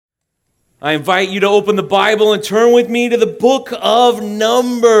I invite you to open the Bible and turn with me to the book of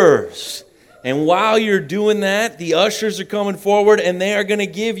Numbers. And while you're doing that, the ushers are coming forward and they are going to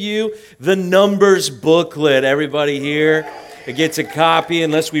give you the Numbers booklet. Everybody here gets a copy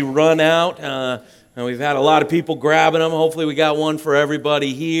unless we run out. And we've had a lot of people grabbing them. Hopefully we got one for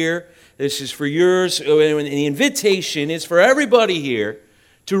everybody here. This is for yours. And the invitation is for everybody here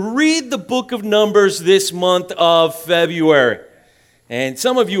to read the book of Numbers this month of February. And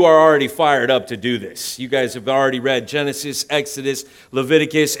some of you are already fired up to do this. You guys have already read Genesis, Exodus,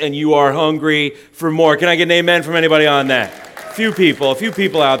 Leviticus, and you are hungry for more. Can I get an amen from anybody on that? A few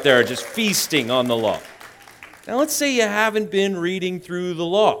people out there are just feasting on the law. Now let's say you haven't been reading through the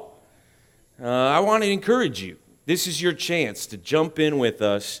law. I want to encourage you. This is your chance to jump in with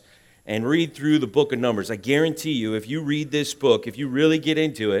us and read through the book of Numbers. I guarantee you, if you read this book, if you really get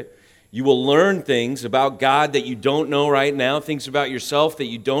into it, you will learn things about God that you don't know right now, things about yourself that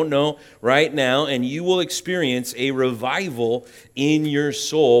you don't know right now, and you will experience a revival in your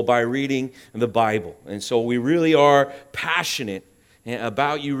soul by reading the Bible. And so we really are passionate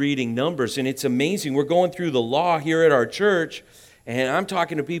about you reading Numbers, and it's amazing. We're going through the law here at our church, and I'm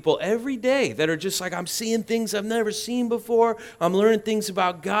talking to people every day that are just like, I'm seeing things I've never seen before. I'm learning things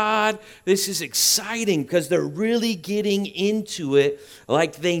about God. This is exciting because they're really getting into it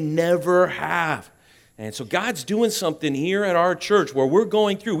like they never have. And so God's doing something here at our church where we're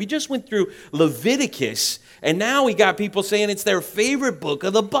going through. We just went through Leviticus, and now we got people saying it's their favorite book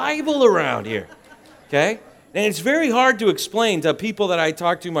of the Bible around here. Okay? And it's very hard to explain to people that I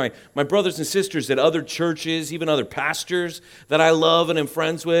talk to, my brothers and sisters at other churches, even other pastors that I love and am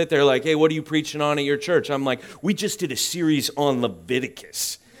friends with. They're like, hey, what are you preaching on at your church? I'm like, we just did a series on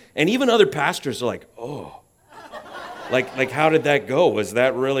Leviticus. And even other pastors are like, oh, like how did that go? Was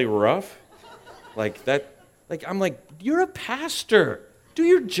that really rough? I'm like, you're a pastor. Do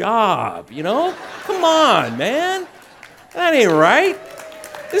your job, you know? Come on, man. That ain't right.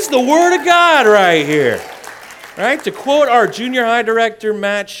 This is the Word of God right here. Right? To quote our junior high director,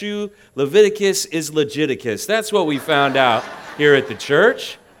 Matt Shue, Leviticus is legiticus. That's what we found out here at the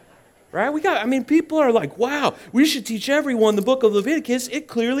church. Right? People are like, wow, we should teach everyone the book of Leviticus. It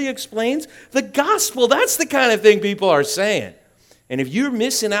clearly explains the gospel. That's the kind of thing people are saying. And if you're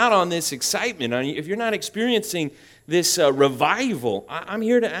missing out on this excitement, if you're not experiencing this revival, I'm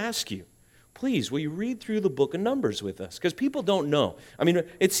here to ask you, please, will you read through the book of Numbers with us? Because people don't know.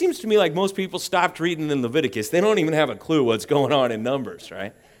 It seems to me like most people stopped reading in Leviticus. They don't even have a clue what's going on in Numbers,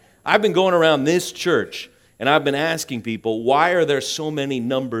 right? I've been going around this church, and I've been asking people, why are there so many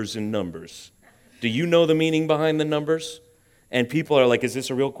numbers in Numbers? Do you know the meaning behind the numbers? And people are like, is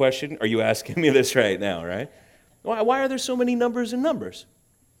this a real question? Are you asking me this right now, right? Why are there so many numbers in Numbers?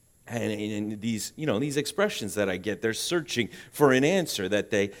 And these expressions that I get, they're searching for an answer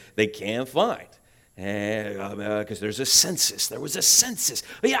that they can't find. Because there's a census. There was a census.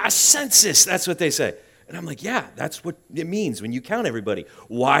 Yeah, a census. That's what they say. And I'm like, yeah, that's what it means when you count everybody.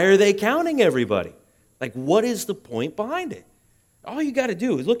 Why are they counting everybody? Like, what is the point behind it? All you got to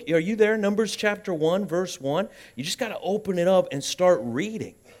do is look, are you there? Numbers chapter 1, verse 1. You just got to open it up and start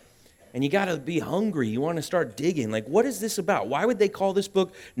reading. And you got to be hungry. You want to start digging. Like, what is this about? Why would they call this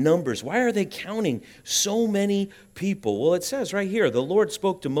book Numbers? Why are they counting so many people? Well, it says right here, the Lord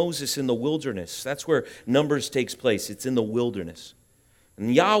spoke to Moses in the wilderness. That's where Numbers takes place. It's in the wilderness.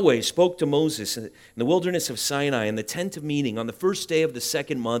 And Yahweh spoke to Moses in the wilderness of Sinai in the tent of meeting on the first day of the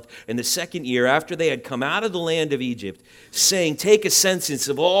second month in the second year after they had come out of the land of Egypt, saying, take a census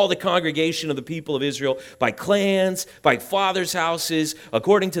of all the congregation of the people of Israel by clans, by fathers' houses,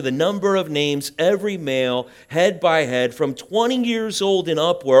 according to the number of names, every male, head by head, from 20 years old and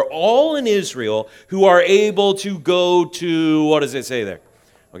upward, all in Israel who are able to go to, what does it say there?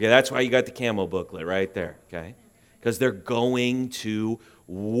 Okay, that's why you got the camo booklet right there, okay? Because they're going to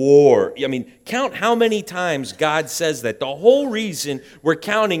war. Count how many times God says that. The whole reason we're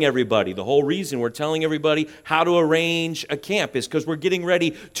counting everybody, the whole reason we're telling everybody how to arrange a camp is because we're getting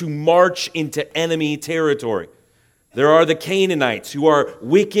ready to march into enemy territory. There are the Canaanites who are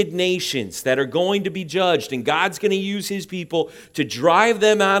wicked nations that are going to be judged, and God's going to use his people to drive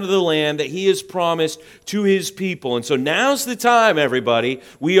them out of the land that he has promised to his people. And so now's the time, everybody.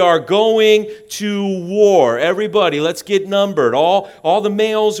 We are going to war. Everybody, let's get numbered. All the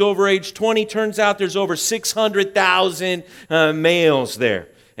males over age 20, turns out there's over 600,000 males there.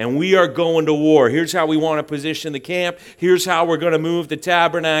 And we are going to war. Here's how we want to position the camp. Here's how we're going to move the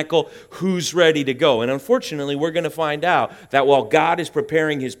tabernacle. Who's ready to go? And unfortunately, we're going to find out that while God is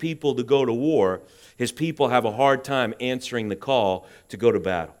preparing his people to go to war, his people have a hard time answering the call to go to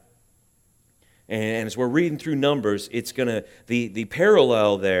battle. And as we're reading through Numbers, it's going to, the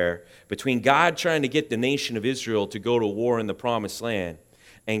parallel there between God trying to get the nation of Israel to go to war in the Promised Land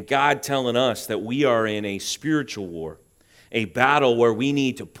and God telling us that we are in a spiritual war, a battle where we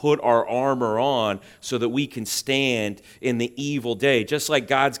need to put our armor on so that we can stand in the evil day. Just like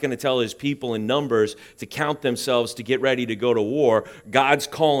God's going to tell his people in Numbers to count themselves to get ready to go to war, God's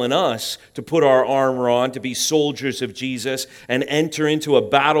calling us to put our armor on, to be soldiers of Jesus and enter into a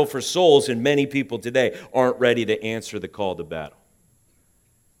battle for souls, and many people today aren't ready to answer the call to battle.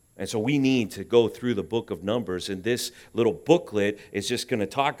 And so we need to go through the book of Numbers, and this little booklet is just going to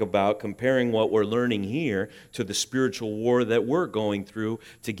talk about comparing what we're learning here to the spiritual war that we're going through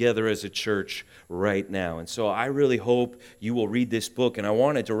together as a church right now. And so I really hope you will read this book, and I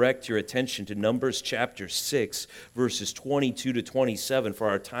want to direct your attention to Numbers chapter 6, verses 22 to 27 for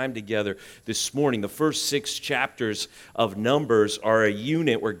our time together this morning. The first 6 chapters of Numbers are a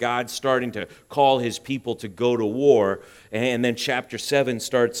unit where God's starting to call his people to go to war, and then chapter 7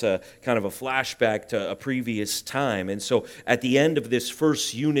 starts kind of a flashback to a previous time. And so at the end of this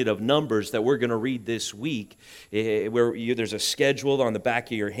first unit of Numbers that we're going to read this week, there's a schedule on the back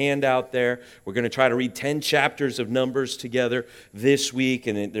of your handout there. We're going to try to read 10 chapters of Numbers together this week,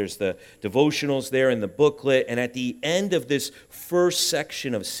 and there's the devotionals there in the booklet. And at the end of this first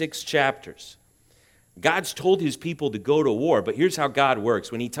section of 6 chapters, God's told his people to go to war, but here's how God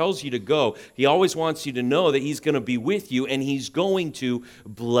works. When he tells you to go, he always wants you to know that he's going to be with you and he's going to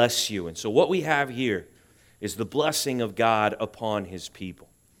bless you. And so what we have here is the blessing of God upon his people.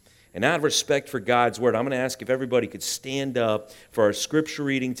 And out of respect for God's word, I'm going to ask if everybody could stand up for our scripture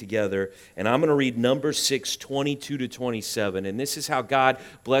reading together. And I'm going to read Numbers 6, 22 to 27. And this is how God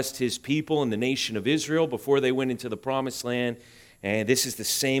blessed his people and the nation of Israel before they went into the Promised Land. And this is the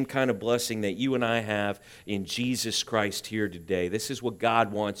same kind of blessing that you and I have in Jesus Christ here today. This is what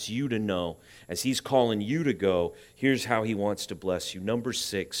God wants you to know. As he's calling you to go, here's how he wants to bless you. Numbers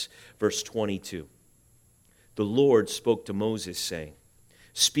 6, verse 22. The Lord spoke to Moses, saying,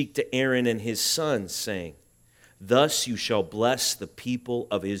 "Speak to Aaron and his sons, saying, Thus you shall bless the people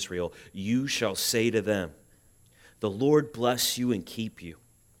of Israel. You shall say to them, The Lord bless you and keep you.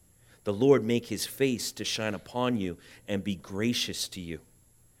 The Lord make his face to shine upon you and be gracious to you.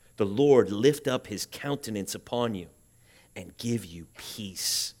 The Lord lift up his countenance upon you and give you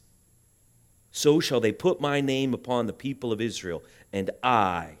peace. So shall they put my name upon the people of Israel, and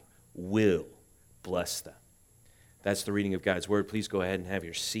I will bless them." That's the reading of God's word. Please go ahead and have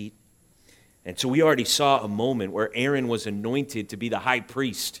your seat. And so we already saw a moment where Aaron was anointed to be the high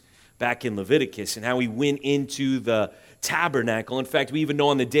priest back in Leviticus, and how he went into the tabernacle. In fact, we even know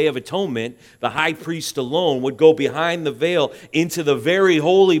on the Day of Atonement, the high priest alone would go behind the veil into the very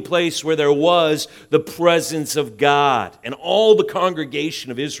holy place where there was the presence of God. And all the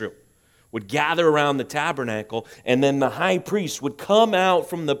congregation of Israel would gather around the tabernacle, and then the high priest would come out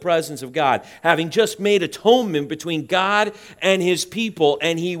from the presence of God, having just made atonement between God and his people,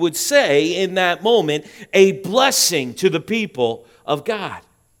 and he would say in that moment a blessing to the people of God.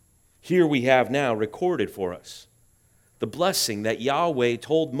 Here we have now recorded for us the blessing that Yahweh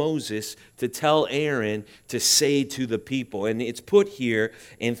told Moses to tell Aaron to say to the people. And it's put here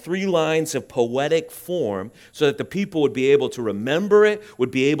in 3 lines of poetic form so that the people would be able to remember it,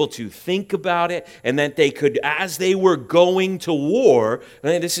 would be able to think about it, and that they could, as they were going to war,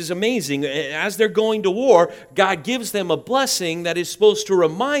 and this is amazing, as they're going to war, God gives them a blessing that is supposed to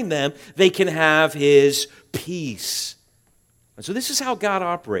remind them they can have his peace. And so this is how God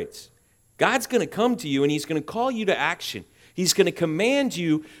operates. God's going to come to you and he's going to call you to action. He's going to command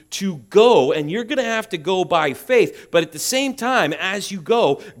you to go, and you're going to have to go by faith. But at the same time, as you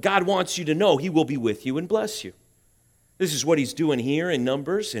go, God wants you to know he will be with you and bless you. This is what he's doing here in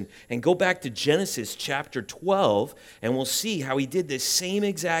Numbers. And go back to Genesis chapter 12, and we'll see how he did this same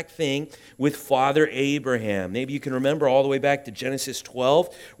exact thing with Father Abraham. Maybe you can remember all the way back to Genesis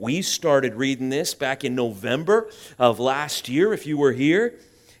 12. We started reading this back in November of last year, if you were here.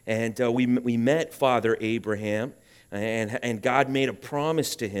 And we met Father Abraham, and God made a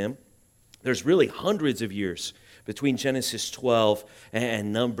promise to him. There's really hundreds of years between Genesis 12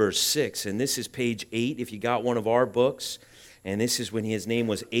 and Numbers 6. And this is page 8 if you got one of our books. And this is when his name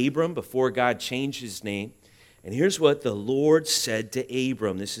was Abram, before God changed his name. And here's what the Lord said to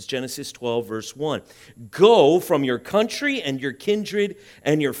Abram. This is Genesis 12, verse 1. "Go from your country and your kindred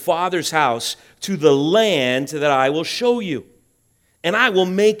and your father's house to the land that I will show you. And I will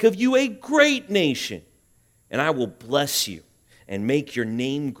make of you a great nation, and I will bless you and make your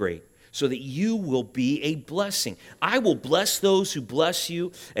name great, so that you will be a blessing. I will bless those who bless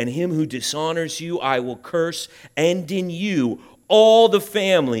you, and him who dishonors you I will curse, and in you all the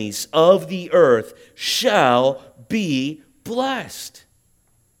families of the earth shall be blessed.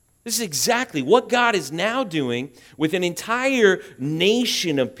 This is exactly what God is now doing with an entire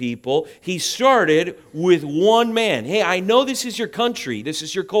nation of people. He started with one man. Hey, I know this is your country. This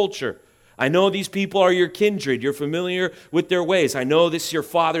is your culture. I know these people are your kindred. You're familiar with their ways. I know this is your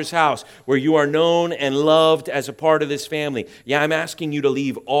father's house where you are known and loved as a part of this family. Yeah, I'm asking you to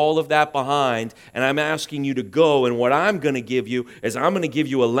leave all of that behind, and I'm asking you to go. And what I'm going to give you is I'm going to give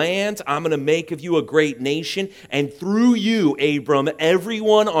you a land. I'm going to make of you a great nation. And through you, Abram,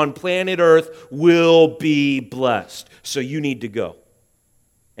 everyone on planet Earth will be blessed. So you need to go.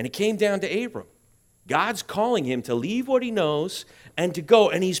 And it came down to Abram. God's calling him to leave what he knows and to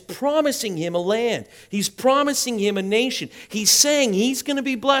go. And he's promising him a land. He's promising him a nation. He's saying he's going to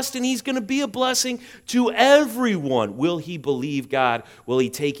be blessed and he's going to be a blessing to everyone. Will he believe God? Will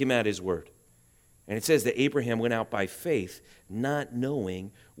he take him at his word? And it says that Abraham went out by faith, not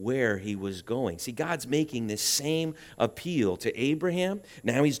knowing where he was going. See, God's making this same appeal to Abraham.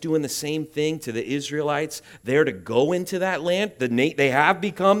 Now he's doing the same thing to the Israelites. They're to go into that land. They have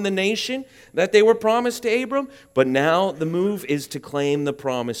become the nation that they were promised to Abram, but now the move is to claim the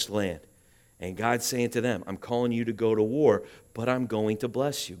promised land. And God's saying to them, I'm calling you to go to war, but I'm going to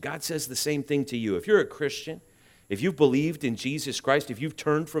bless you. God says the same thing to you. If you're a Christian, if you've believed in Jesus Christ, if you've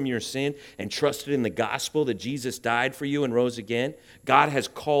turned from your sin and trusted in the gospel that Jesus died for you and rose again, God has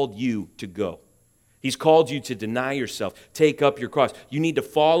called you to go. He's called you to deny yourself, take up your cross. You need to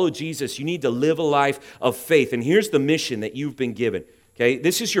follow Jesus. You need to live a life of faith. And here's the mission that you've been given. Okay,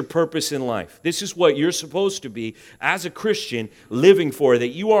 this is your purpose in life. This is what you're supposed to be as a Christian living for, that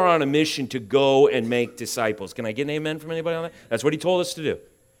you are on a mission to go and make disciples. Can I get an amen from anybody on that? That's what he told us to do.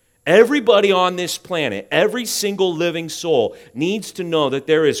 Everybody on this planet, every single living soul needs to know that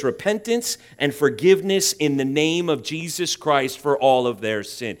there is repentance and forgiveness in the name of Jesus Christ for all of their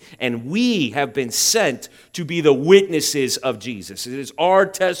sin. And we have been sent to be the witnesses of Jesus. It is our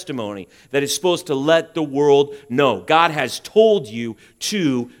testimony that is supposed to let the world know. God has told you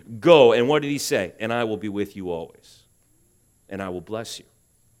to go. And what did he say? And I will be with you always. And I will bless you.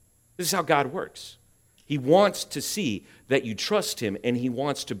 This is how God works. He wants to see that you trust him, and he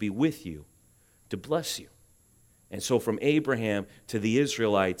wants to be with you to bless you. And so from Abraham to the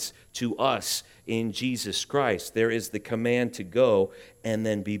Israelites to us in Jesus Christ, there is the command to go and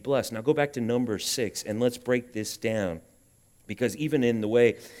then be blessed. Now go back to Numbers 6, and let's break this down. Because even in the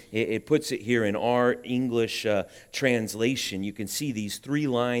way it puts it here in our English translation, you can see these three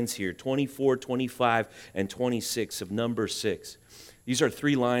lines here, 24, 25, and 26 of Numbers 6. These are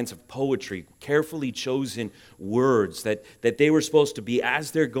three lines of poetry, carefully chosen words that they were supposed to be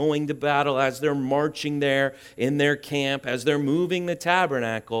as they're going to battle, as they're marching there in their camp, as they're moving the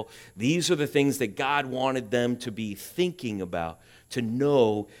tabernacle. These are the things that God wanted them to be thinking about, to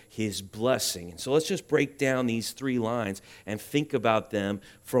know his blessing. And so let's just break down these three lines and think about them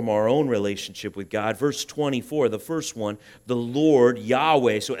from our own relationship with God. Verse 24, the first one, the Lord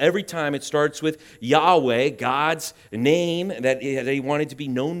Yahweh. So every time it starts with Yahweh, God's name that he wanted to be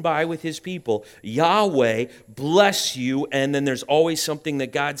known by with his people. Yahweh bless you, and then there's always something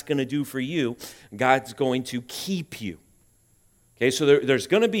that God's going to do for you. God's going to keep you. Okay, so there's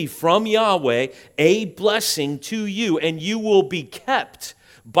going to be from Yahweh a blessing to you, and you will be kept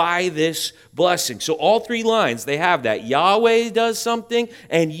by this blessing. So all three lines, they have that. Yahweh does something,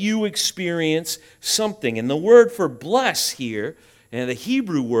 and you experience something. And the word for bless here, and the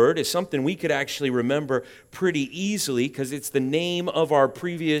Hebrew word, is something we could actually remember pretty easily because it's the name of our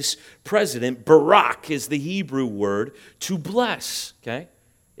previous president. Barak is the Hebrew word to bless. Okay,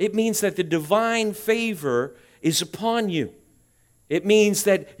 it means that the divine favor is upon you. It means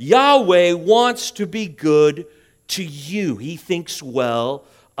that Yahweh wants to be good to you. He thinks well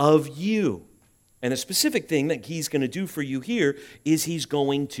of you. And a specific thing that he's going to do for you here is he's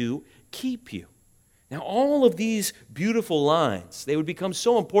going to keep you. Now, all of these beautiful lines, they would become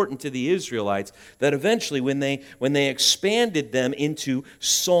so important to the Israelites that eventually when they expanded them into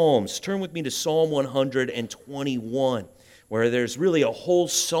Psalms, turn with me to Psalm 121. Where there's really a whole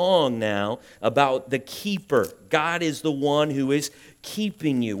song now about the keeper. God is the one who is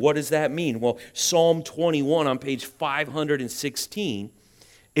keeping you. What does that mean? Well, Psalm 21 on page 516,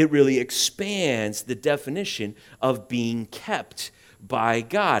 it really expands the definition of being kept by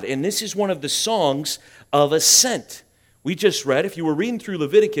God. And this is one of the songs of ascent. We just read, if you were reading through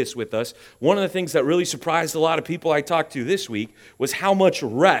Leviticus with us, one of the things that really surprised a lot of people I talked to this week was how much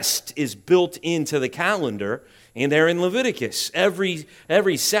rest is built into the calendar And they're in Leviticus. Every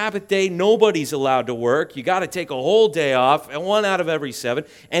Sabbath day, nobody's allowed to work. You got to take a whole day off, and 1 out of every 7.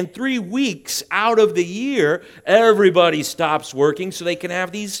 And 3 weeks out of the year, everybody stops working so they can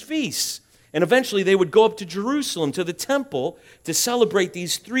have these feasts. And eventually they would go up to Jerusalem, to the temple, to celebrate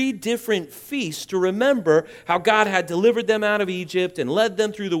these 3 different feasts to remember how God had delivered them out of Egypt and led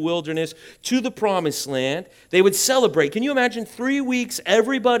them through the wilderness to the promised land. They would celebrate. Can you imagine 3 weeks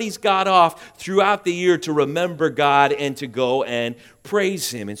everybody's got off throughout the year to remember God and to go and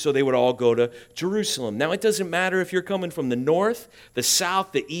praise Him? And so they would all go to Jerusalem. Now, it doesn't matter if you're coming from the north, the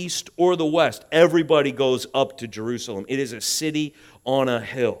south, the east, or the west. Everybody goes up to Jerusalem. It is a city on a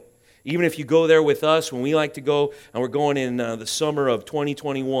hill. Even if you go there with us, when we like to go, and we're going in the summer of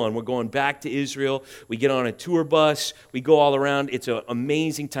 2021, we're going back to Israel. We get on a tour bus. We go all around. It's an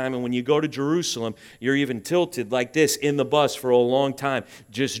amazing time. And when you go to Jerusalem, you're even tilted like this in the bus for a long time,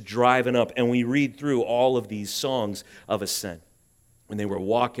 just driving up. And we read through all of these songs of ascent. When they were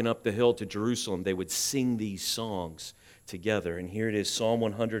walking up the hill to Jerusalem, they would sing these songs together. And here it is, Psalm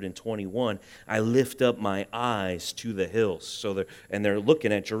 121. I lift up my eyes to the hills. They're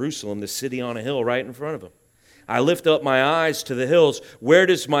looking at Jerusalem, the city on a hill right in front of them. I lift up my eyes to the hills. Where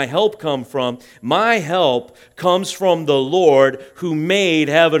does my help come from? My help comes from the Lord who made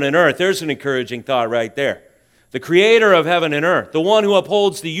heaven and earth. There's an encouraging thought right there. The creator of heaven and earth, the one who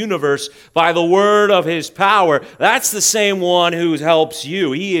upholds the universe by the word of His power, that's the same one who helps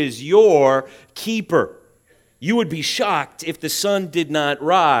you. He is your keeper. You would be shocked if the sun did not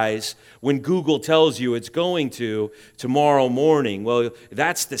rise when Google tells you it's going to tomorrow morning. Well,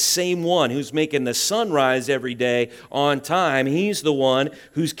 that's the same one who's making the sun rise every day on time. He's the one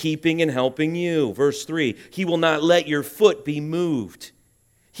who's keeping and helping you. Verse 3, He will not let your foot be moved.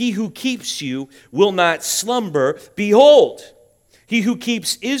 He who keeps you will not slumber. Behold, He who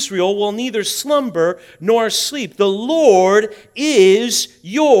keeps Israel will neither slumber nor sleep. The Lord is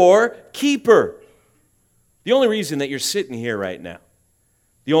your keeper. The only reason that you're sitting here right now,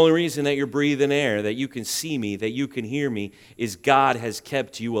 the only reason that you're breathing air, that you can see me, that you can hear me, is God has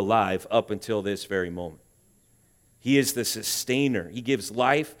kept you alive up until this very moment. He is the sustainer. He gives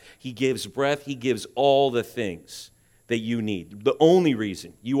life, He gives breath, He gives all the things that you need. The only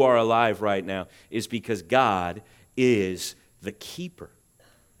reason you are alive right now is because God is the keeper.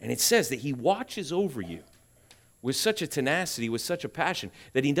 And it says that He watches over you with such a tenacity, with such a passion,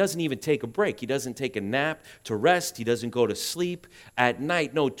 that He doesn't even take a break. He doesn't take a nap to rest. He doesn't go to sleep at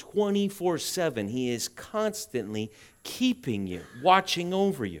night. No, 24/7, He is constantly keeping you, watching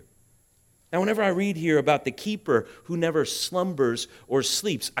over you. Now, whenever I read here about the keeper who never slumbers or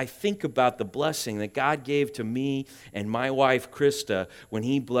sleeps, I think about the blessing that God gave to me and my wife, Krista, when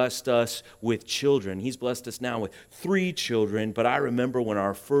He blessed us with children. He's blessed us now with 3 children, but I remember when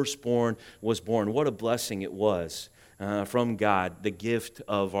our firstborn was born, what a blessing it was from God, the gift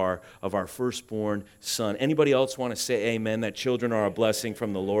of our firstborn son. Anybody else want to say amen, that children are a blessing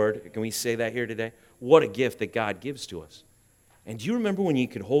from the Lord? Can we say that here today? What a gift that God gives to us. And do you remember when you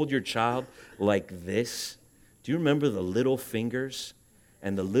could hold your child like this? Do you remember the little fingers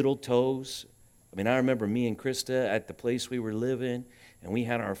and the little toes? I mean, I remember me and Krista at the place we were living, and we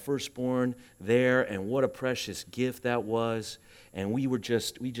had our firstborn there, and what a precious gift that was. And we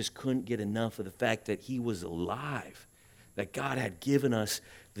just couldn't get enough of the fact that he was alive, that God had given us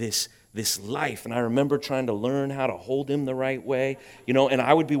this life. And I remember trying to learn how to hold him the right way, and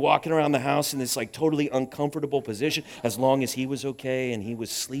I would be walking around the house in this totally uncomfortable position as long as he was okay and he was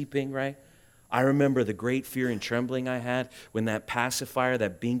sleeping, right? I remember the great fear and trembling I had when that pacifier,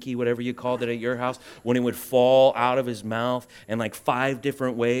 that binky, whatever you called it at your house, when it would fall out of his mouth, and 5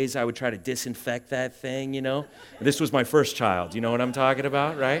 different ways I would try to disinfect that thing, This was my first child, you know what I'm talking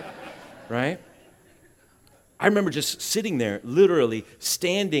about, right? Right? I remember just sitting there, literally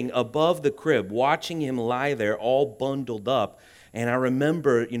standing above the crib, watching him lie there all bundled up. And I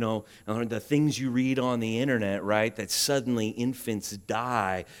remember, the things you read on the internet, right, that suddenly infants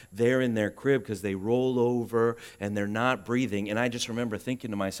die there in their crib because they roll over and they're not breathing. And I just remember thinking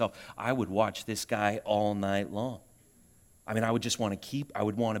to myself, I would watch this guy all night long. I mean, I would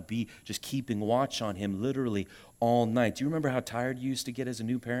want to be just keeping watch on him literally all night. Do you remember how tired you used to get as a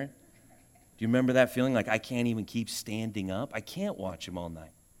new parent? Do you remember that feeling I can't even keep standing up? I can't watch him all night.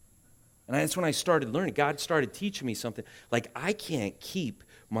 And that's when I started learning. God started teaching me something. I can't keep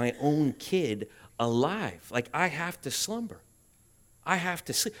my own kid alive. I have to slumber. I have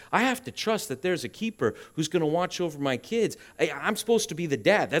to sleep. I have to trust that there's a keeper who's going to watch over my kids. I'm supposed to be the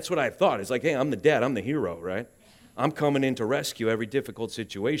dad. That's what I thought. It's hey, I'm the dad. I'm the hero, right? I'm coming in to rescue every difficult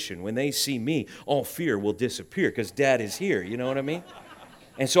situation. When they see me, all fear will disappear because dad is here. You know what I mean?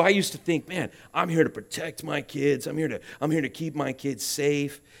 And so I used to think, man, I'm here to protect my kids. I'm here to keep my kids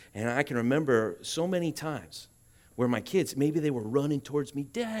safe. And I can remember so many times where my kids, maybe they were running towards me.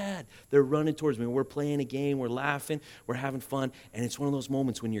 Dad, they're running towards me. We're playing a game. We're laughing. We're having fun. And it's one of those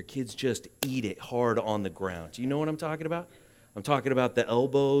moments when your kids just eat it hard on the ground. Do you know what I'm talking about? I'm talking about the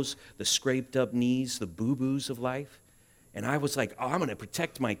elbows, the scraped up knees, the boo-boos of life. And I was like, oh, I'm going to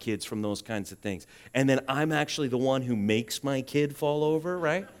protect my kids from those kinds of things. And then I'm actually the one who makes my kid fall over,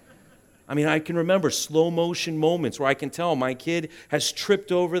 right? I mean, I can remember slow motion moments where I can tell my kid has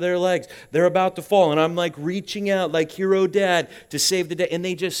tripped over their legs. They're about to fall, and I'm like reaching out like hero dad to save the day, and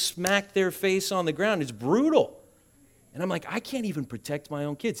they just smack their face on the ground. It's brutal. And I'm like, I can't even protect my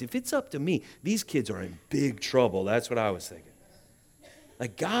own kids. If it's up to me, these kids are in big trouble. That's what I was thinking.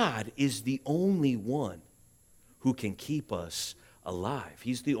 Like, God is the only one who can keep us alive.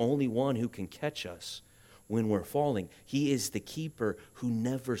 He's the only one who can catch us when we're falling. He is the keeper who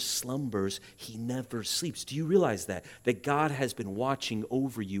never slumbers. He never sleeps. Do you realize that? That God has been watching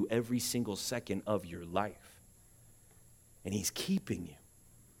over you every single second of your life. And He's keeping you.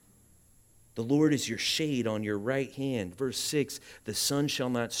 The Lord is your shade on your right hand. Verse 6, the sun shall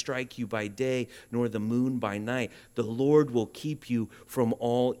not strike you by day, nor the moon by night. The Lord will keep you from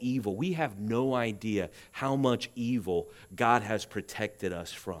all evil. We have no idea how much evil God has protected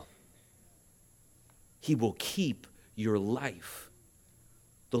us from. He will keep your life.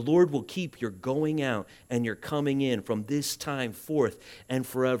 The Lord will keep your going out and your coming in from this time forth and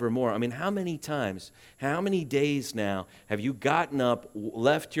forevermore. I mean, how many times, how many days now have you gotten up,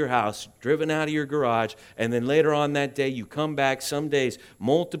 left your house, driven out of your garage, and then later on that day you come back, some days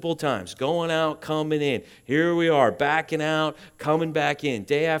multiple times, going out, coming in. Here we are, backing out, coming back in.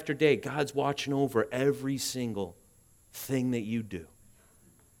 Day after day, God's watching over every single thing that you do.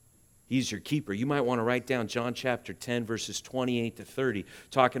 He's your keeper. You might want to write down John chapter 10, verses 28 to 30,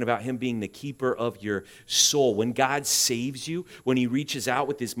 talking about Him being the keeper of your soul. When God saves you, when He reaches out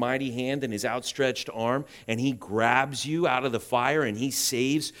with His mighty hand and His outstretched arm, and He grabs you out of the fire and He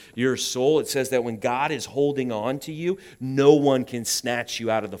saves your soul, it says that when God is holding on to you, no one can snatch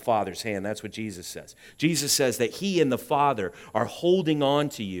you out of the Father's hand. That's what Jesus says. Jesus says that He and the Father are holding on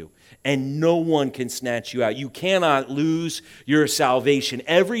to you, and no one can snatch you out. You cannot lose your salvation.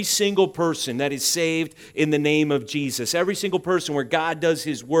 Every single person that is saved in the name of Jesus, every single person where God does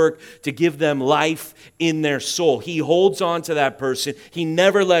His work to give them life in their soul, He holds on to that person. He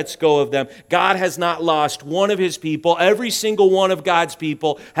never lets go of them. God has not lost one of His people. Every single one of God's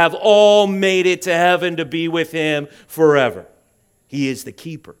people have all made it to heaven to be with Him forever. He is the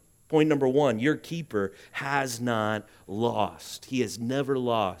keeper. Point number one, your keeper has not lost. He has never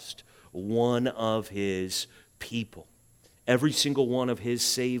lost one of His people. Every single one of His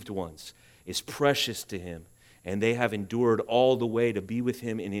saved ones is precious to Him, and they have endured all the way to be with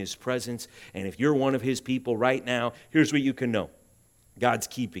Him in His presence. And if you're one of His people right now, here's what you can know. God's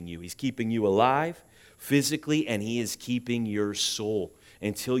keeping you. He's keeping you alive physically, and He is keeping your soul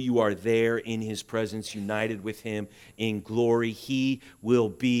until you are there in His presence, united with Him in glory. He will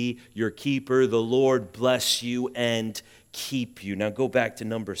be your keeper. The Lord bless you and keep you. Now go back to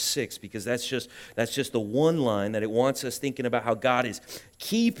number 6, because that's just the one line that it wants us thinking about how God is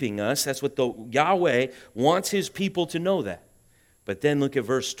keeping us. That's what Yahweh wants His people to know that. But then look at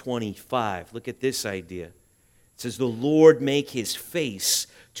verse 25. Look at this idea. It says, the Lord make His face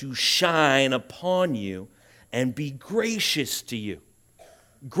to shine upon you and be gracious to you.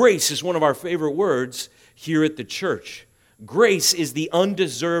 Grace is one of our favorite words here at the church. Grace is the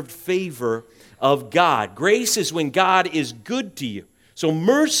undeserved favor of God. Grace is when God is good to you. So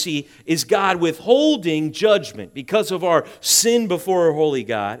mercy is God withholding judgment because of our sin before a holy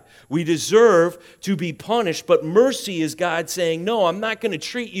God. We deserve to be punished, but mercy is God saying, no, I'm not going to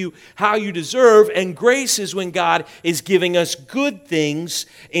treat you how you deserve. And grace is when God is giving us good things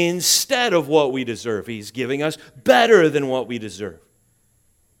instead of what we deserve. He's giving us better than what we deserve.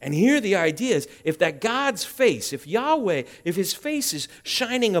 And here the idea is, if that God's face, if Yahweh, if His face is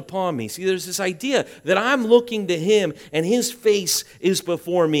shining upon me, see, there's this idea that I'm looking to Him and His face is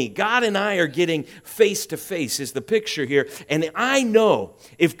before me. God and I are getting face to face is the picture here. And I know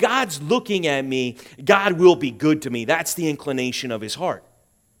if God's looking at me, God will be good to me. That's the inclination of His heart.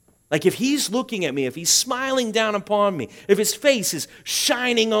 Like if He's looking at me, if He's smiling down upon me, if His face is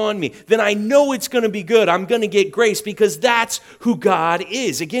shining on me, then I know it's going to be good. I'm going to get grace because that's who God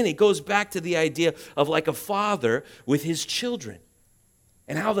is. Again, it goes back to the idea of like a father with his children.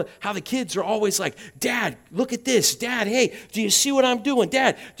 And how the kids are always like, Dad, look at this. Dad, hey, do you see what I'm doing?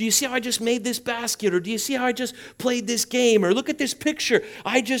 Dad, do you see how I just made this basket? Or do you see how I just played this game? Or look at this picture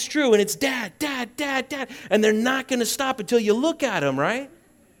I just drew. And it's Dad, Dad, Dad, Dad. And they're not going to stop until you look at them, right?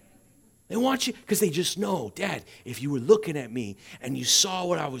 They want you because they just know, Dad, if you were looking at me and you saw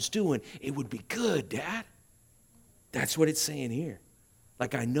what I was doing, it would be good, Dad. That's what it's saying here.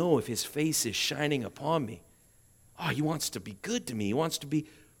 Like, I know if his face is shining upon me, oh, he wants to be good to me. He wants to be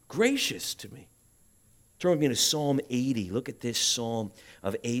gracious to me. Turn with me to Psalm 80. Look at this psalm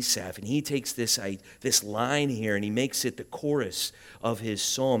of Asaph. And he takes this line here and he makes it the chorus of his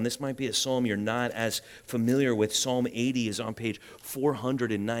psalm. This might be a psalm you're not as familiar with. Psalm 80 is on page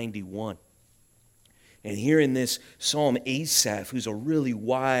 491. And here in this psalm, Asaph, who's a really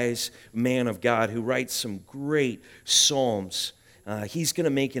wise man of God, who writes some great psalms, he's going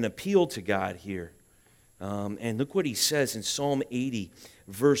to make an appeal to God here. And look what he says in Psalm 80,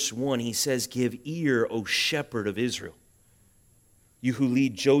 verse 1. He says, "Give ear, O shepherd of Israel, you who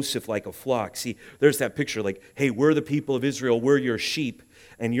lead Joseph like a flock." See, there's that picture like, hey, we're the people of Israel, we're your sheep,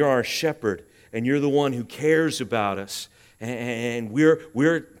 and you're our shepherd, and you're the one who cares about us. And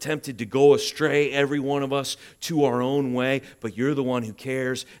we're tempted to go astray, every one of us, to our own way, but you're the one who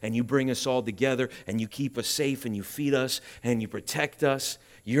cares, and you bring us all together, and you keep us safe, and you feed us, and you protect us.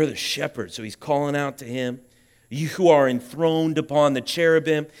 You're the shepherd. So he's calling out to him. You who are enthroned upon the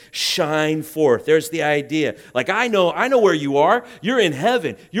cherubim, shine forth. There's the idea. Like, I know where you are. You're in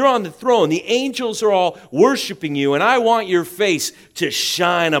heaven. You're on the throne. The angels are all worshiping you, and I want your face to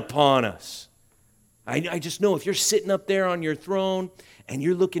shine upon us. I just know if you're sitting up there on your throne and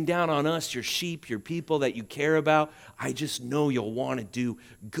you're looking down on us, your sheep, your people that you care about, I just know you'll want to do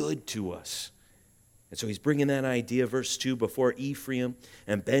good to us. And so he's bringing that idea, verse 2, before Ephraim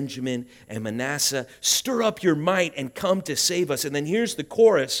and Benjamin and Manasseh, stir up your might and come to save us. And then here's the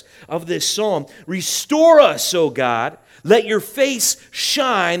chorus of this psalm. Restore us, O God, let your face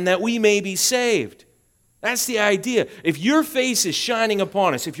shine that we may be saved. That's the idea. If your face is shining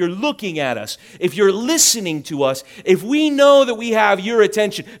upon us, if you're looking at us, if you're listening to us, if we know that we have your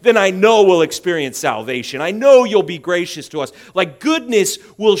attention, then I know we'll experience salvation. I know you'll be gracious to us. Like, goodness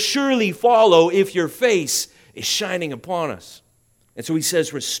will surely follow if your face is shining upon us. And so he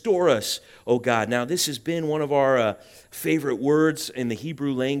says, restore us, O God. Now, this has been one of our favorite words in the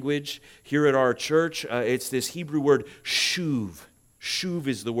Hebrew language here at our church. It's this Hebrew word, shuv. Shuv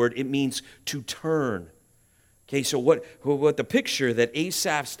is the word. It means to turn. Okay, so what the picture that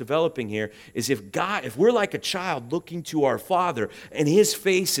Asaph's developing here is if we're like a child looking to our Father and his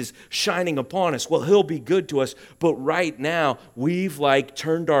face is shining upon us, well, he'll be good to us. But right now, we've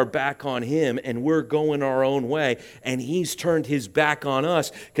turned our back on him and we're going our own way. And he's turned his back on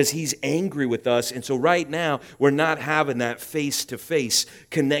us because he's angry with us. And so right now, we're not having that face-to-face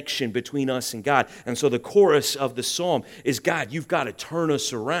connection between us and God. And so the chorus of the psalm is, God, you've got to turn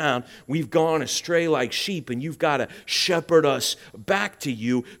us around. We've gone astray like sheep, and you've got to shepherd us back to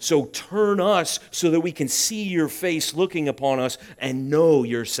you. So turn us so that we can see your face looking upon us and know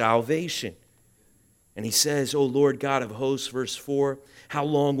your salvation. And he says, O Lord God of hosts, verse 4, how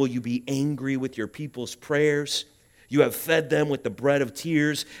long will you be angry with your people's prayers? You have fed them with the bread of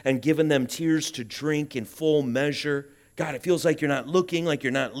tears and given them tears to drink in full measure. God, it feels like you're not looking, like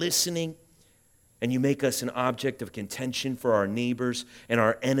you're not listening. And you make us an object of contention for our neighbors, and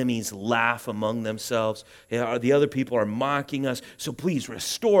our enemies laugh among themselves. The other people are mocking us. So please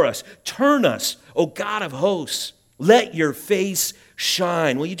restore us. Turn us, O God of hosts. Let your face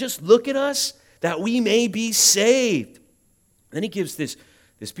shine. Will you just look at us that we may be saved? Then he gives this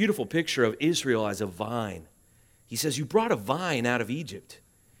beautiful picture of Israel as a vine. He says, you brought a vine out of Egypt.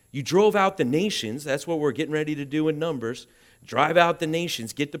 You drove out the nations. That's what we're getting ready to do in Numbers. Drive out the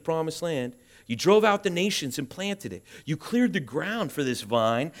nations, get the promised land. You drove out the nations and planted it. You cleared the ground for this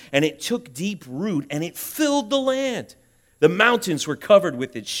vine, and it took deep root, and it filled the land. The mountains were covered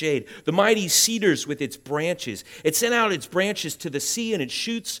with its shade, the mighty cedars with its branches. It sent out its branches to the sea, and its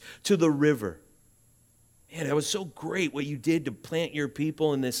shoots to the river. Man, that was so great what you did to plant your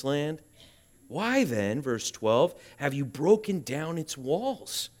people in this land. Why then, verse 12, have you broken down its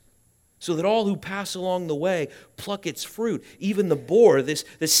walls, so that all who pass along the way pluck its fruit? Even the boar, this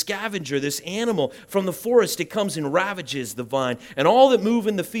scavenger, this animal from the forest, it comes and ravages the vine, and all that move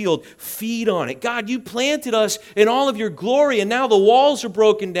in the field feed on it. God, you planted us in all of your glory, and now the walls are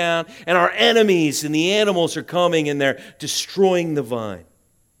broken down, and our enemies and the animals are coming, and they're destroying the vine.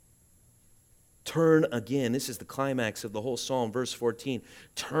 Turn again. This is the climax of the whole psalm, verse 14.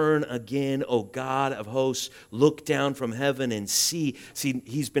 Turn again, O God of hosts. Look down from heaven and see. See,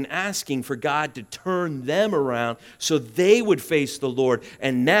 he's been asking for God to turn them around so they would face the Lord.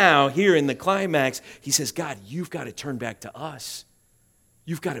 And now, here in the climax, he says, God, you've got to turn back to us.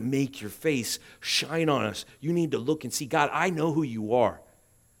 You've got to make your face shine on us. You need to look and see, God, I know who you are.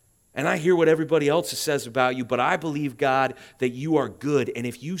 And I hear what everybody else says about you, but I believe, God, that you are good. And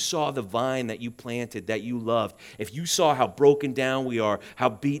if you saw the vine that you planted, that you loved, if you saw how broken down we are, how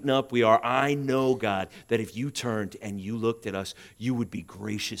beaten up we are, I know, God, that if you turned and you looked at us, you would be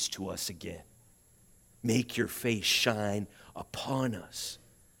gracious to us again. Make your face shine upon us.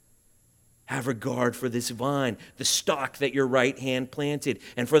 Have regard for this vine, the stock that your right hand planted,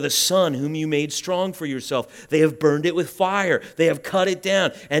 and for the son whom you made strong for yourself. They have burned it with fire. They have cut it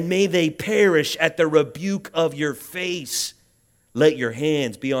down, and may they perish at the rebuke of your face. Let your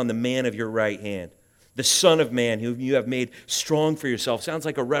hands be on the man of your right hand, the Son of Man whom you have made strong for yourself. Sounds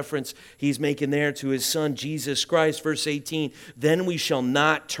like a reference he's making there to his son, Jesus Christ. Verse 18, then we shall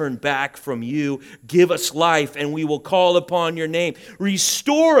not turn back from you. Give us life, and we will call upon your name.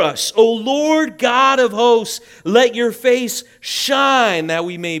 Restore us, O Lord God of hosts. Let your face shine that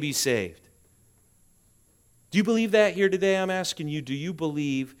we may be saved. Do you believe that here today? I'm asking you, do you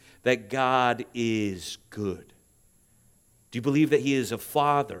believe that God is good? Do you believe that he is a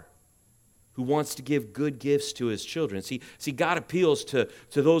father who wants to give good gifts to his children? See, God appeals to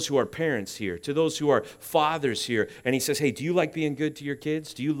those who are parents here, to those who are fathers here, and he says, hey, do you like being good to your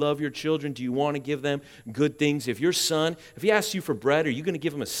kids? Do you love your children? Do you want to give them good things? If your son, if he asks you for bread, are you going to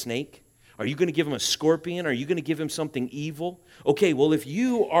give him a snake? Are you going to give him a scorpion? Are you going to give him something evil? Okay, well, if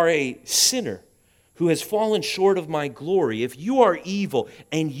you are a sinner who has fallen short of my glory, if you are evil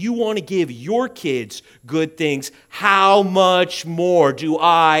and you want to give your kids good things, how much more do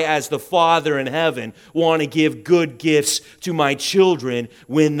I, as the Father in heaven, want to give good gifts to my children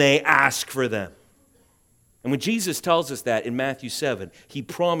when they ask for them? And when Jesus tells us that in Matthew 7, he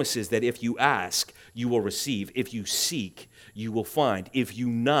promises that if you ask, you will receive. If you seek, you will find. If you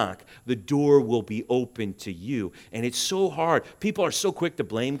knock, the door will be open to you. And it's so hard. People are so quick to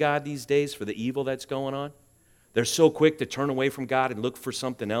blame God these days for the evil that's going on. They're so quick to turn away from God and look for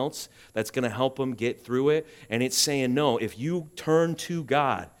something else that's going to help them get through it. And it's saying, no, if you turn to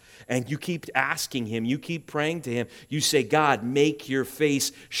God and you keep asking him, you keep praying to him, you say, God, make your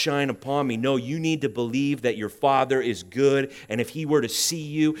face shine upon me. No, you need to believe that your Father is good. And if he were to see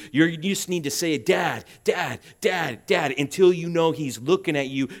you, you just need to say, Dad, Dad, Dad, Dad, until you know he's looking at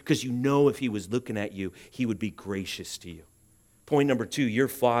you, because you know if he was looking at you, he would be gracious to you. Point number 2, your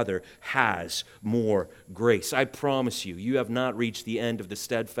Father has more grace. I promise you, you have not reached the end of the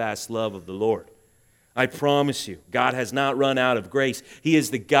steadfast love of the Lord. I promise you, God has not run out of grace. He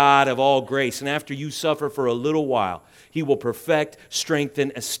is the God of all grace. And after you suffer for a little while, he will perfect,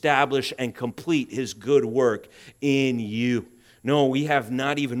 strengthen, establish, and complete his good work in you. No, we have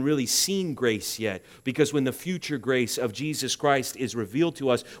not even really seen grace yet, because when the future grace of Jesus Christ is revealed to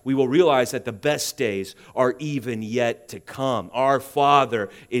us, we will realize that the best days are even yet to come. Our Father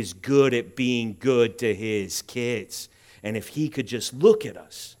is good at being good to his kids. And if he could just look at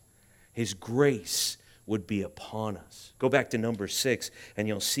us, his grace would be upon us. Go back to number 6, and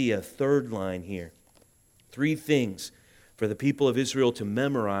you'll see a third line here. 3 things for the people of Israel to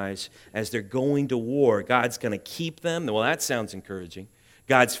memorize as they're going to war. God's going to keep them. Well, that sounds encouraging.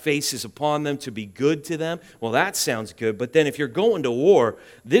 God's face is upon them to be good to them. Well, that sounds good. But then if you're going to war,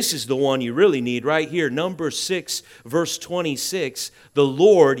 this is the one you really need right here. Number 6, verse 26, the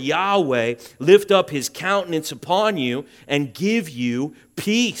Lord, Yahweh, lift up his countenance upon you and give you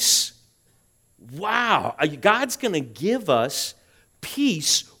peace. Wow, God's going to give us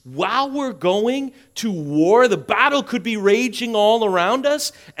peace while we're going to war. The battle could be raging all around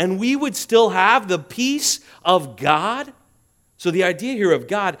us, and we would still have the peace of God. So the idea here of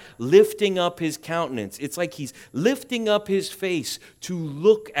God lifting up his countenance, it's like he's lifting up his face to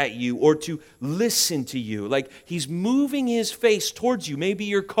look at you or to listen to you. Like he's moving his face towards you. Maybe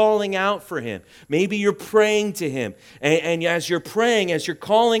you're calling out for him. Maybe you're praying to him. And as you're praying, as you're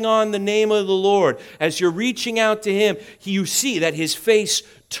calling on the name of the Lord, as you're reaching out to him, you see that his face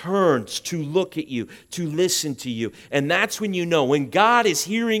turns to look at you, to listen to you. And that's when you know, when God is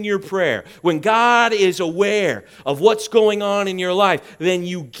hearing your prayer, when God is aware of what's going on in your life, then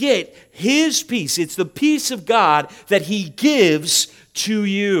you get his peace. It's the peace of God that he gives to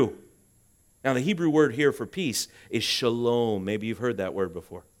you. Now, the Hebrew word here for peace is shalom. Maybe you've heard that word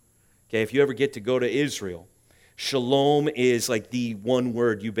before. Okay, if you ever get to go to Israel, shalom is like the one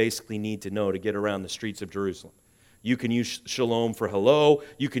word you basically need to know to get around the streets of Jerusalem. You can use shalom for hello.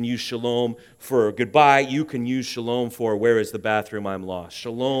 You can use shalom for goodbye. You can use shalom for where is the bathroom, I'm lost.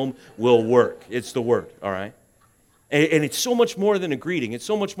 Shalom will work. It's the word, all right? And it's so much more than a greeting. It's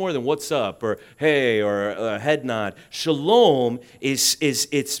so much more than what's up or hey or a head nod. Shalom is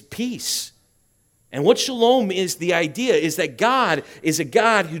it's peace. And what shalom is, the idea is that God is a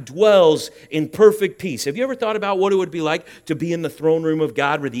God who dwells in perfect peace. Have you ever thought about what it would be like to be in the throne room of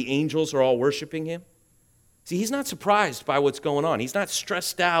God where the angels are all worshiping him? See, he's not surprised by what's going on. He's not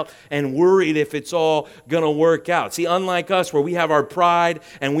stressed out and worried if it's all going to work out. See, unlike us where we have our pride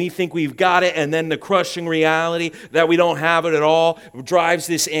and we think we've got it, and then the crushing reality that we don't have it at all drives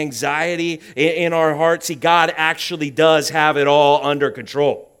this anxiety in our hearts. See, God actually does have it all under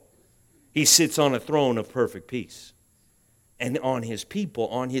control. He sits on a throne of perfect peace. And on his people,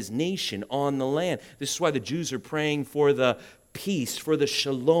 on his nation, on the land. This is why the Jews are praying for the peace, for the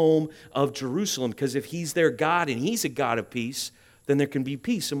shalom of Jerusalem. Because if he's their God and he's a God of peace, then there can be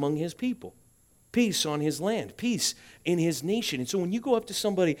peace among his people. Peace on his land, peace in his nation. And so when you go up to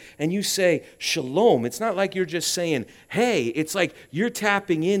somebody and you say shalom, it's not like you're just saying, hey, it's like you're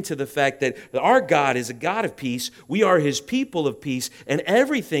tapping into the fact that our God is a God of peace, we are his people of peace, and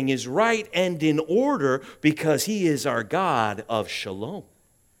everything is right and in order because he is our God of shalom.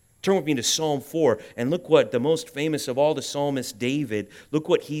 Turn with me to Psalm 4, and look what the most famous of all the psalmists, David, look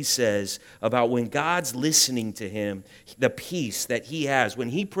what he says about when God's listening to him, the peace that he has. When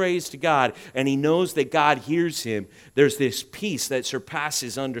he prays to God and he knows that God hears him, there's this peace that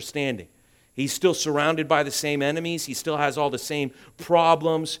surpasses understanding. He's still surrounded by the same enemies. He still has all the same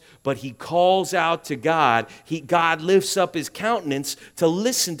problems, but he calls out to God. God lifts up his countenance to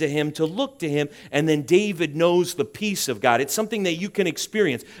listen to him, to look to him, and then David knows the peace of God. It's something that you can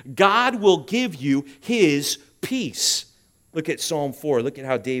experience. God will give you his peace. Look at Psalm 4. Look at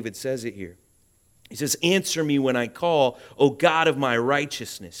how David says it here. He says, "Answer me when I call, O God of my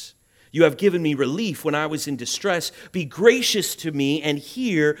righteousness. You have given me relief when I was in distress. Be gracious to me and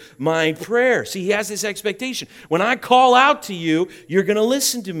hear my prayer." See, he has this expectation. When I call out to you, you're going to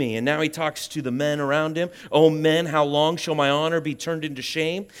listen to me. And now he talks to the men around him. "O men, how long shall my honor be turned into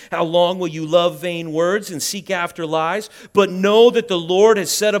shame? How long will you love vain words and seek after lies? But know that the Lord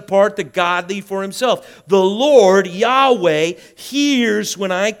has set apart the godly for himself. The Lord, Yahweh, hears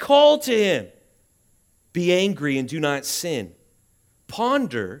when I call to him. Be angry and do not sin.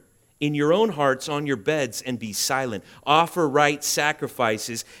 Ponder in your own hearts on your beds and be silent. Offer right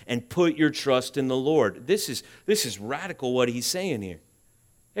sacrifices and put your trust in the Lord." This is radical what he's saying here.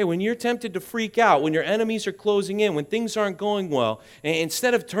 Hey, when you're tempted to freak out, when your enemies are closing in, when things aren't going well, and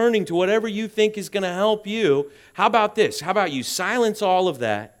instead of turning to whatever you think is going to help you, how about this? How about you silence all of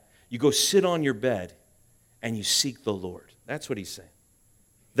that, you go sit on your bed, and you seek the Lord. That's what he's saying.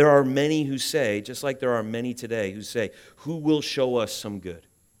 There are many who say, just like there are many today, who say, "Who will show us some good?"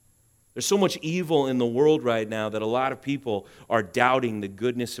 There's so much evil in the world right now that a lot of people are doubting the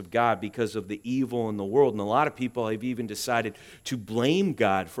goodness of God because of the evil in the world. And a lot of people have even decided to blame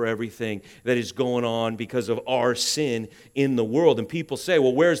God for everything that is going on because of our sin in the world. And people say,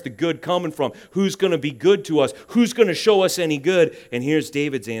 well, where's the good coming from? Who's going to be good to us? Who's going to show us any good? And here's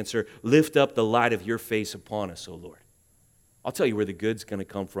David's answer: lift up the light of your face upon us, O Lord. I'll tell you where the good's going to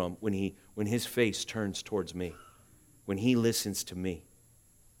come from when his face turns towards me, when he listens to me.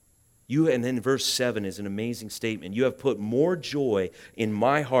 And then verse 7 is an amazing statement. "You have put more joy in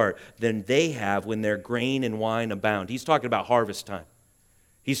my heart than they have when their grain and wine abound." He's talking about harvest time.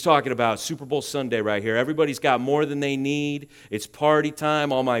 He's talking about Super Bowl Sunday right here. Everybody's got more than they need. It's party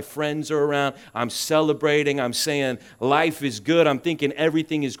time. All my friends are around. I'm celebrating. I'm saying life is good. I'm thinking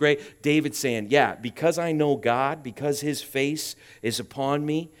everything is great. David's saying, yeah, because I know God, because his face is upon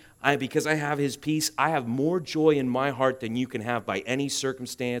me, because I have his peace, I have more joy in my heart than you can have by any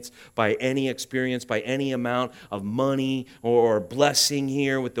circumstance, by any experience, by any amount of money or blessing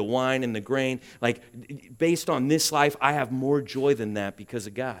here with the wine and the grain. Like, based on this life, I have more joy than that because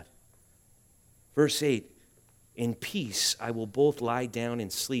of God. Verse 8, "In peace I will both lie down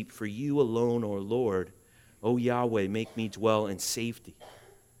and sleep, for you alone, O Lord, O Yahweh, make me dwell in safety."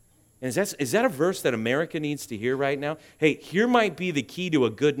 And is that a verse that America needs to hear right now? Hey, here might be the key to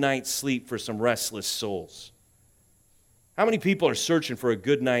a good night's sleep for some restless souls. How many people are searching for a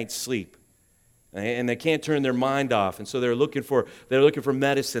good night's sleep? And they can't turn their mind off, and so they're looking for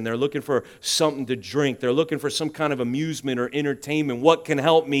medicine. They're looking for something to drink. They're looking for some kind of amusement or entertainment. What can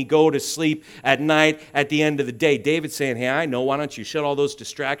help me go to sleep at night at the end of the day? David's saying, hey, I know. Why don't you shut all those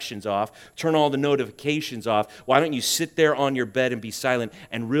distractions off? Turn all the notifications off. Why don't you sit there on your bed and be silent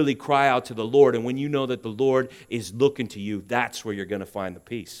and really cry out to the Lord? And when you know that the Lord is looking to you, that's where you're going to find the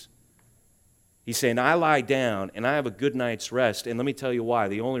peace. He's saying, I lie down and I have a good night's rest. And let me tell you why.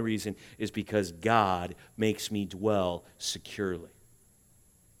 The only reason is because God makes me dwell securely.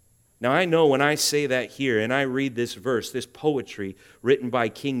 Now, I know when I say that here and I read this verse, this poetry written by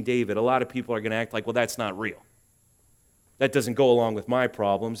King David, a lot of people are going to act like, well, that's not real. That doesn't go along with my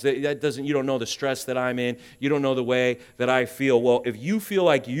problems. That doesn't, you don't know the stress that I'm in. You don't know the way that I feel. Well, if you feel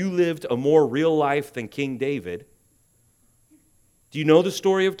like you lived a more real life than King David, do you know the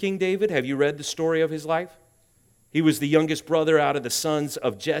story of King David? Have you read the story of his life? He was the youngest brother out of the sons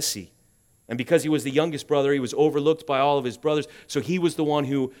of Jesse. And because he was the youngest brother, he was overlooked by all of his brothers. So he was the one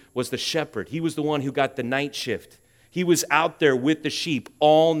who was the shepherd. He was the one who got the night shift. He was out there with the sheep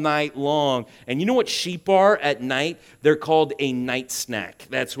all night long. And you know what sheep are at night? They're called a night snack.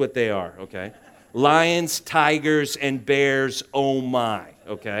 That's what they are, okay? Lions, tigers, and bears, oh my,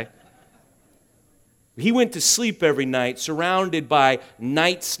 okay? He went to sleep every night surrounded by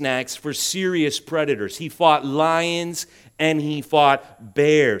night snacks for serious predators. He fought lions and he fought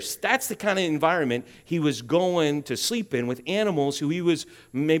bears. That's the kind of environment he was going to sleep in, with animals who he was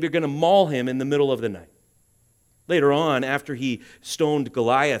maybe going to maul him in the middle of the night. Later on, after he stoned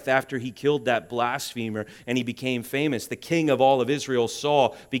Goliath, after he killed that blasphemer and he became famous, the king of all of Israel,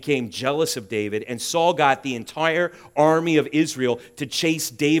 Saul, became jealous of David, and Saul got the entire army of Israel to chase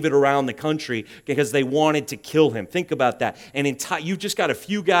David around the country because they wanted to kill him. Think about that. And you've just got a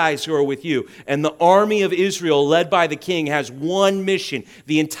few guys who are with you, and the army of Israel, led by the king, has one mission.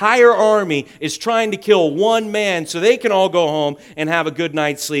 The entire army is trying to kill one man so they can all go home and have a good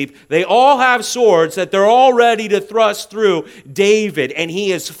night's sleep. They all have swords that they're all ready to thrust through David, and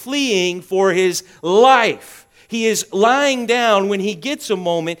he is fleeing for his life. He is lying down when he gets a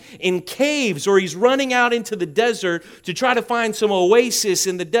moment in caves, or he's running out into the desert to try to find some oasis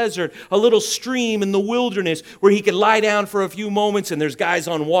in the desert, a little stream in the wilderness where he can lie down for a few moments, and there's guys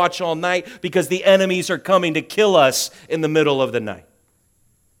on watch all night because the enemies are coming to kill us in the middle of the night.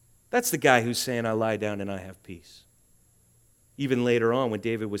 That's the guy who's saying, I lie down and I have peace. Even later on, when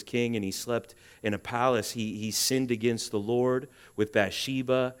David was king and he slept in a palace, he sinned against the Lord with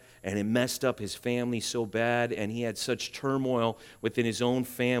Bathsheba, and it messed up his family so bad, and he had such turmoil within his own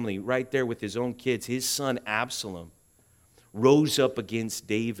family, right there with his own kids. His son Absalom rose up against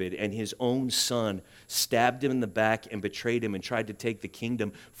David, and his own son stabbed him in the back and betrayed him and tried to take the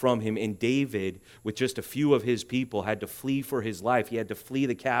kingdom from him. And David, with just a few of his people, had to flee for his life. He had to flee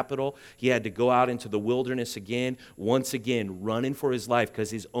the capital. He had to go out into the wilderness again, once again, running for his life because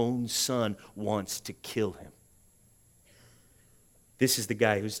his own son wants to kill him. This is the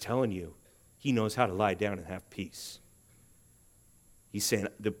guy who's telling you he knows how to lie down and have peace. He's saying,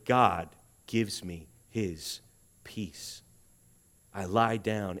 God gives me his peace. I lie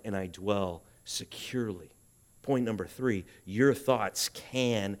down and I dwell securely. Point number 3, your thoughts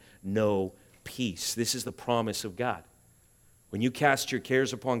can know peace. This is the promise of God. When you cast your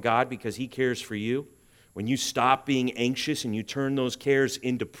cares upon God because he cares for you, when you stop being anxious and you turn those cares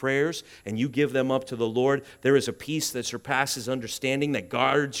into prayers and you give them up to the Lord, there is a peace that surpasses understanding that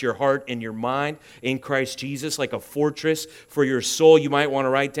guards your heart and your mind in Christ Jesus like a fortress for your soul. You might want to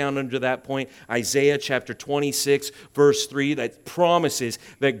write down under that point Isaiah chapter 26, verse 3, that promises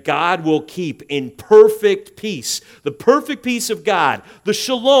that God will keep in perfect peace. The perfect peace of God, the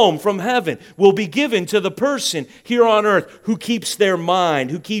shalom from heaven, will be given to the person here on earth who keeps their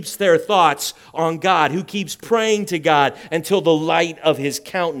mind, who keeps their thoughts on God, who keeps praying to God until the light of his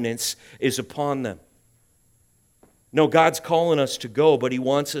countenance is upon them. No, God's calling us to go, but he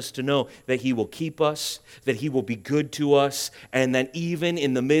wants us to know that he will keep us, that he will be good to us, and that even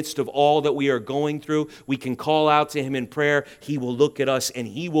in the midst of all that we are going through, we can call out to him in prayer. He will look at us and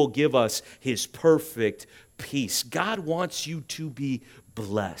he will give us his perfect peace. God wants you to be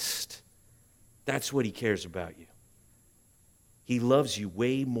blessed. That's what he cares about you. He loves you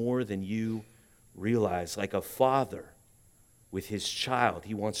way more than you realize. Like a father with his child,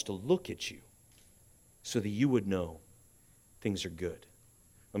 he wants to look at you so that you would know things are good.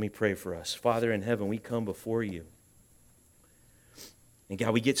 Let me pray for us. Father in heaven, we come before you. And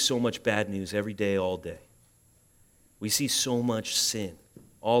God, we get so much bad news every day, all day. We see so much sin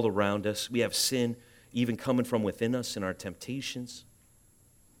all around us. We have sin even coming from within us in our temptations.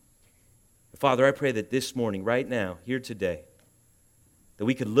 Father, I pray that this morning, right now, here today, that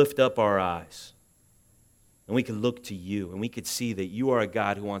we could lift up our eyes and we could look to you and we could see that you are a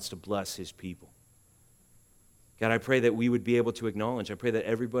God who wants to bless his people. God, I pray that we would be able to acknowledge, I pray that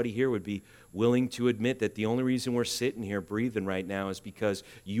everybody here would be willing to admit that the only reason we're sitting here breathing right now is because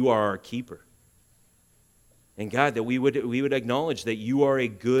you are our keeper. And God, that we would acknowledge that you are a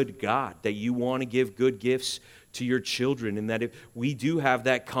good God, that you want to give good gifts to your children, and that if we do have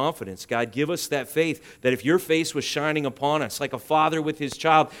that confidence, God, give us that faith that if your face was shining upon us like a father with his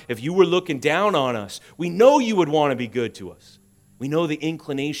child, if you were looking down on us, we know you would want to be good to us. We know the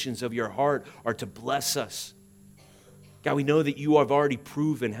inclinations of your heart are to bless us. God, we know that you have already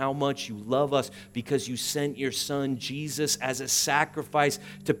proven how much you love us because you sent your son Jesus as a sacrifice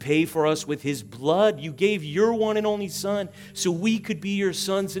to pay for us with his blood. You gave your one and only son so we could be your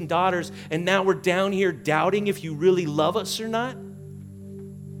sons and daughters. And now we're down here doubting if you really love us or not.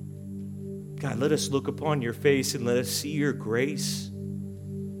 God, let us look upon your face and let us see your grace.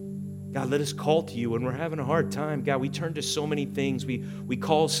 God, let us call to you when we're having a hard time. God, we turn to so many things. We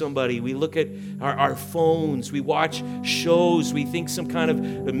call somebody. We look at our phones. We watch shows. We think some kind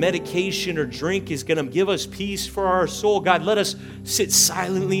of medication or drink is going to give us peace for our soul. God, let us sit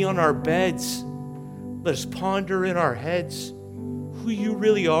silently on our beds. Let us ponder in our heads who you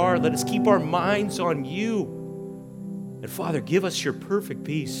really are. Let us keep our minds on you. And Father, give us your perfect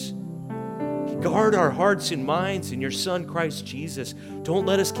peace. Guard our hearts and minds in your Son, Christ Jesus. Don't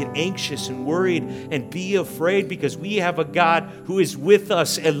let us get anxious and worried and be afraid, because we have a God who is with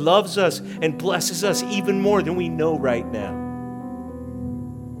us and loves us and blesses us even more than we know right now.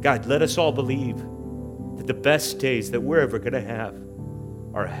 God, let us all believe that the best days that we're ever going to have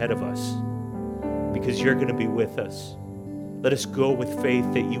are ahead of us, because you're going to be with us. Let us go with faith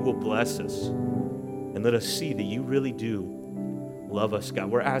that you will bless us, and let us see that you really do love us, God.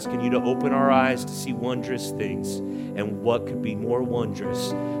 We're asking you to open our eyes to see wondrous things, and what could be more wondrous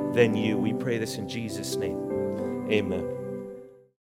than you. We pray this in Jesus' name. Amen.